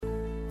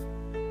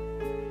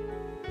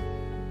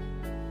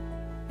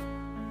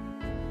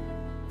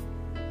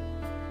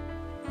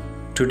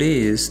Today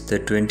is the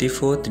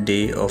 24th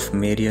day of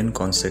Marian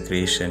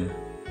consecration.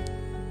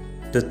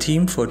 The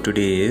theme for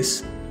today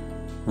is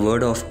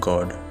Word of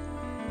God.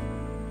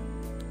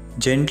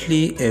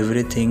 Gently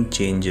everything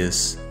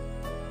changes.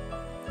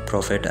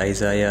 Prophet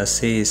Isaiah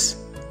says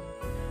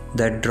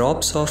that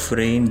drops of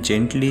rain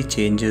gently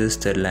changes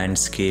the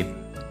landscape.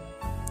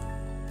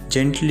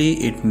 Gently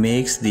it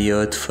makes the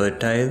earth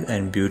fertile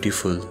and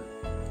beautiful.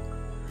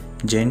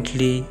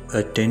 Gently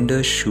a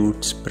tender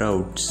shoot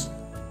sprouts.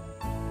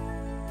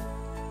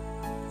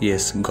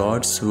 Yes,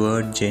 God's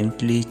word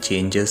gently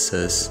changes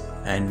us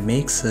and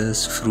makes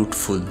us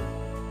fruitful.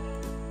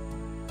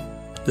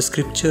 The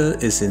scripture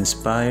is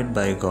inspired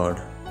by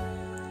God.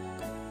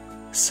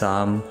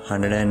 Psalm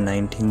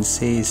 119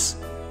 says,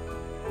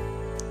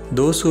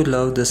 "Those who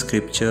love the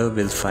scripture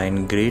will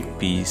find great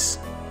peace."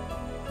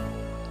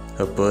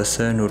 A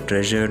person who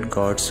treasured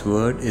God's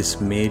word is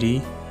Mary.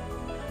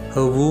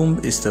 Her womb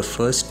is the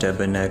first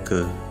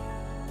tabernacle.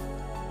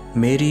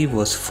 Mary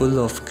was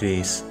full of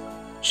grace.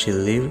 She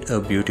lived a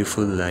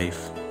beautiful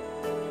life.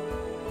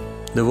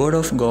 The word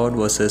of God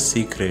was a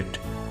secret,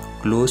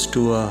 close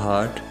to her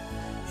heart.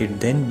 It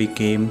then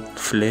became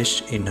flesh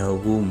in her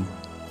womb.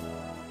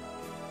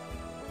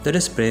 Let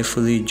us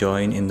prayerfully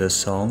join in the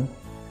song,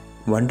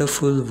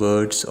 Wonderful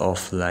Words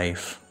of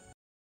Life.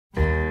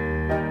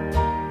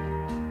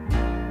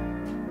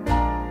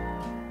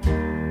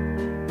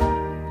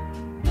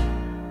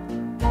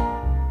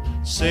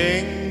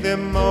 Sing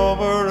them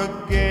over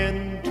again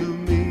to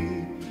me,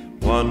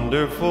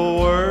 wonderful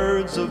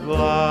words of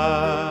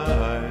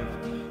life.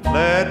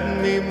 Let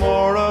me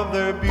more of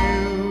their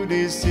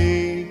beauty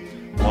see,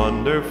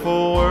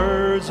 wonderful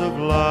words of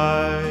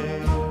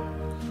life.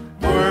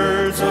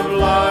 Words of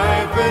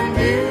life and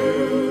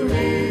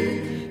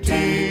beauty,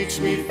 teach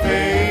me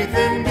faith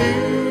and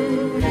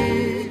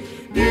beauty.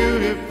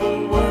 Beautiful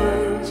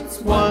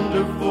words,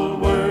 wonderful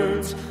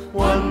words,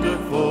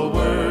 wonderful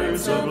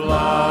words of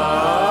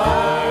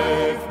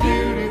life.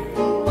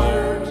 Beautiful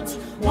words,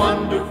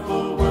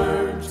 wonderful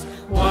words,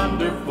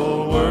 wonderful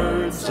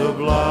words of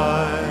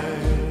life.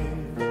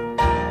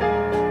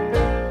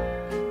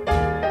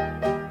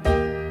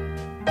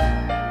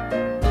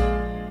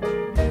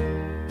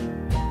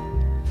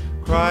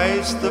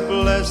 Christ the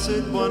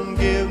Blessed One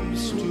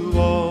gives to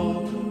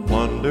all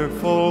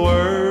wonderful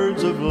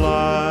words of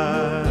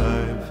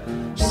life.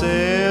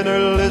 Sinner,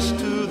 listen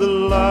to the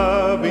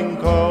loving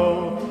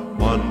call,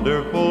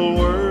 wonderful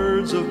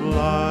words of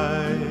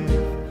life.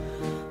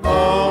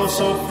 All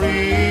so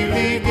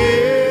freely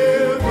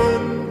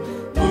given,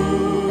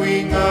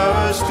 wooing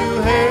us to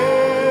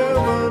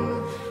heaven.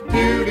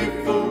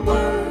 Beautiful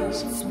words,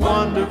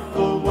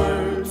 wonderful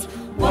words,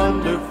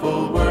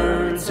 wonderful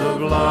words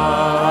of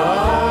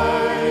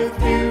life.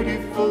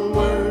 Beautiful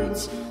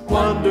words,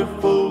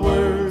 wonderful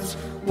words,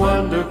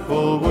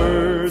 wonderful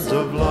words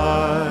of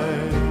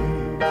life.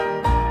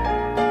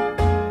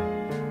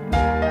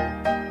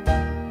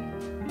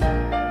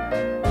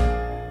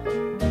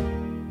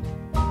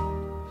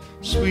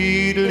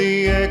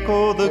 Sweetly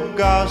echo the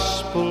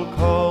gospel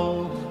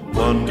call,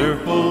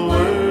 wonderful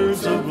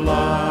words of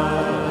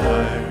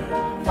life.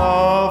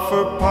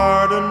 Offer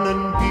pardon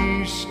and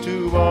peace to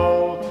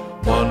all,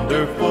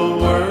 wonderful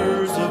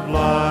words of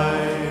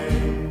life.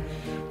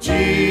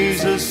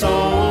 Jesus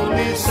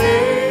only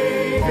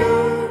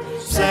Savior,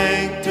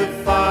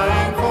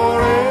 sanctifying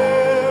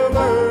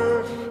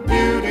forever.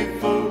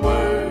 Beautiful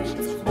words,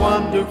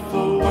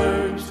 wonderful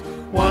words,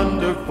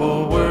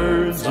 wonderful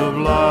words of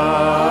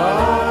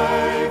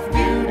life.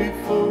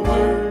 Beautiful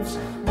words,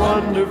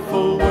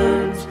 wonderful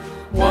words,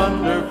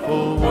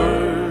 wonderful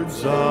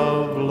words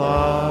of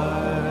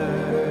life.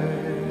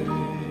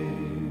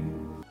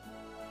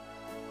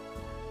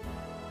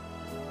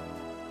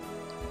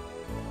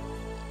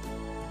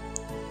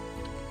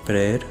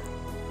 Prayer.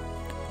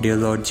 Dear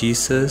Lord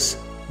Jesus,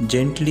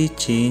 gently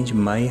change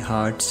my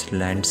heart's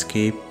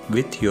landscape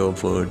with your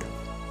word.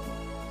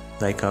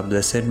 Like our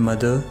Blessed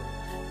Mother,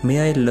 may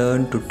I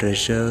learn to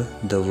treasure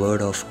the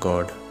word of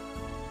God.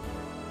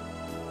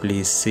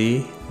 Please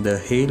say the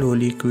Hail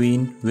Holy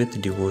Queen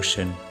with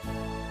devotion.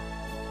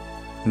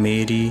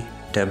 Mary,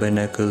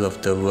 Tabernacle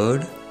of the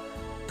Word,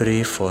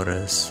 pray for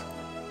us.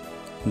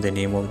 In the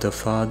name of the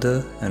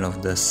Father, and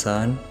of the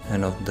Son,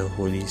 and of the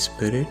Holy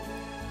Spirit.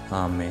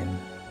 Amen.